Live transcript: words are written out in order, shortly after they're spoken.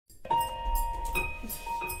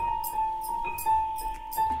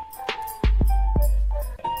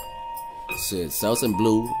Shit, Selsun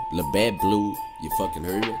Blue, La Bad Blue, you fucking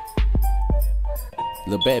heard me?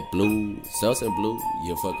 La Bad Blue, Selsun Blue,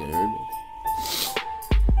 you fucking heard me?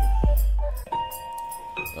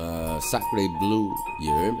 Sacre Blue,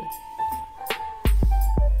 you heard me?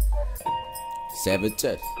 Savage,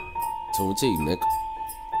 Litunechi, nigga.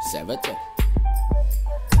 Savage.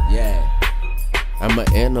 Yeah. I'm an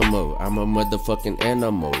animal, I'm a motherfucking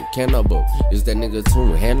animal. Cannibal, is that nigga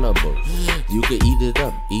tune Hannibal? You can eat it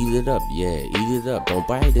up, yeah, eat it up. Don't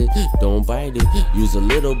bite it. Use a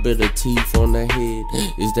little bit of teeth on the head.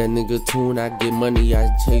 Is that nigga tune? I get money, I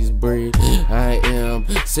chase bread. I am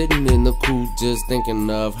sitting in the coop just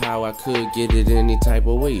thinking of how I could get it any type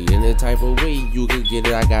of way. Any type of way you could get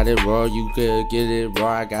it, I got it raw. You could get it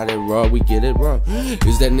raw, I got it raw, we get it raw.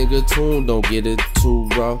 Is that nigga tune? Don't get it too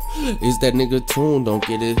raw. Is that nigga tune? Don't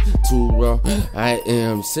get it too raw. I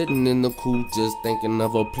am sitting in the coop just thinking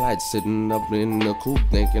of a plot. Sitting up in the coop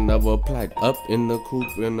thinking of a plot. Up in the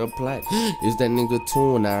coop in a plot. Is that nigga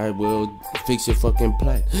tune? I will fix your fucking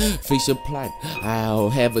plot. Fix your plot. I'll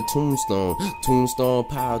have a tombstone. Tombstone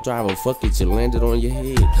pile driver. Fuck it, you landed on your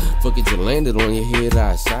head. Fuck it, you landed on your head.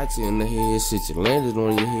 I shot you in the head. Shit, you landed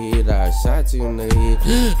on your head. I shot you in the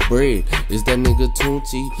head. Bread. Is that nigga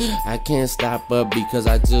Tunchi? I can't stop up because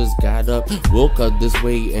I just got up. Woke up this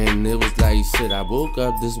way and it was like shit. I woke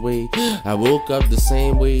up this way. I woke up the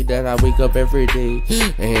same way that I wake up every day.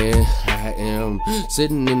 And I am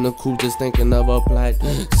sitting in the coop just thinking of a plot.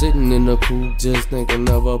 Sitting in the coop just thinking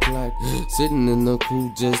of a plot. Sitting in the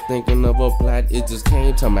coop just thinking of a plot. It just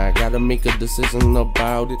came to me. I gotta make a decision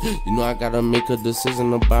about it. You know I gotta make a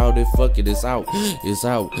decision about it. Fuck it, it's out. It's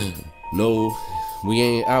out. No, we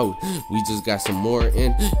ain't out, we just got some more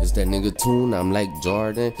in. Is that nigga tune? I'm like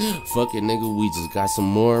Jordan. Fuck it, nigga, we just got some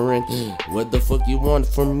more in. What the fuck you want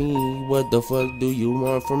from me? What the fuck do you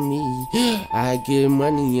want from me? I get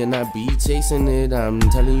money and I be chasing it. I'm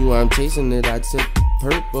telling you I'm chasing it. I said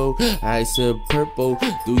purple, I said purple.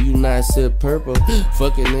 Do you not sip purple?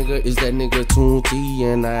 Fuck it, nigga, is that nigga Tunchi?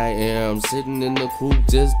 And I am sitting in the coop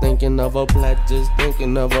just thinking of a plot. Just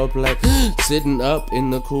thinking of a plot. Sitting up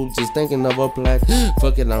in the coop just thinking of a plot.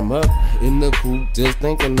 Fuck it, I'm up in the coop just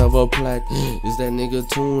thinking of a plot. Is that nigga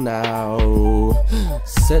tune? I'll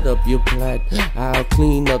set up your plot. I'll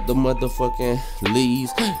clean up the motherfucking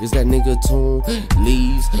leaves. Is that nigga tune?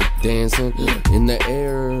 Leaves dancing in the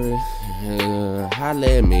air. Holla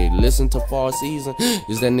at me, listen to Fall Season.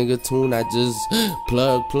 Is that nigga tune? I just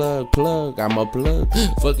plug. I'm a plug.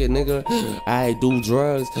 Fuck it, nigga, I do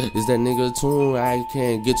drugs. Is that nigga tune? I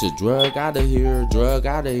can't get your drug out of here. Drug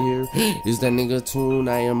out of here. Is that nigga tune?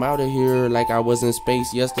 I am out of here like I was in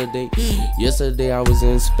space yesterday. Yesterday I was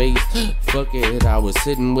in space. Fuck it, I was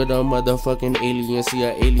sitting with a motherfucking alien. See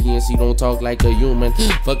a alien, she don't talk like a human.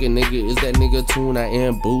 Fucking nigga, is that nigga tune? I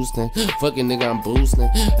am boosting. Fucking nigga, I'm boosting.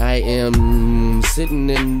 I am sitting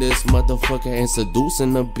in this motherfucker and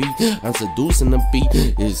seducing the beat. I'm seducing the beat.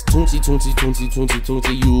 It's Tunchi.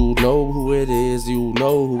 You know who it is. You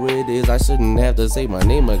know who it is. I shouldn't have to say my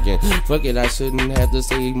name again. Fuck it, I shouldn't have to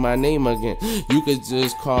say my name again. You could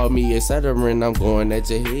just call me etc. and I'm going at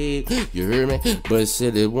your head. You hear me? But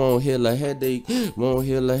shit, it won't heal a headache. Won't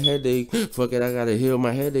heal a headache. Fuck it, I gotta heal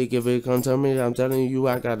my headache if it come to me. I'm telling you,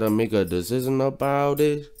 I gotta make a decision about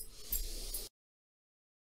it.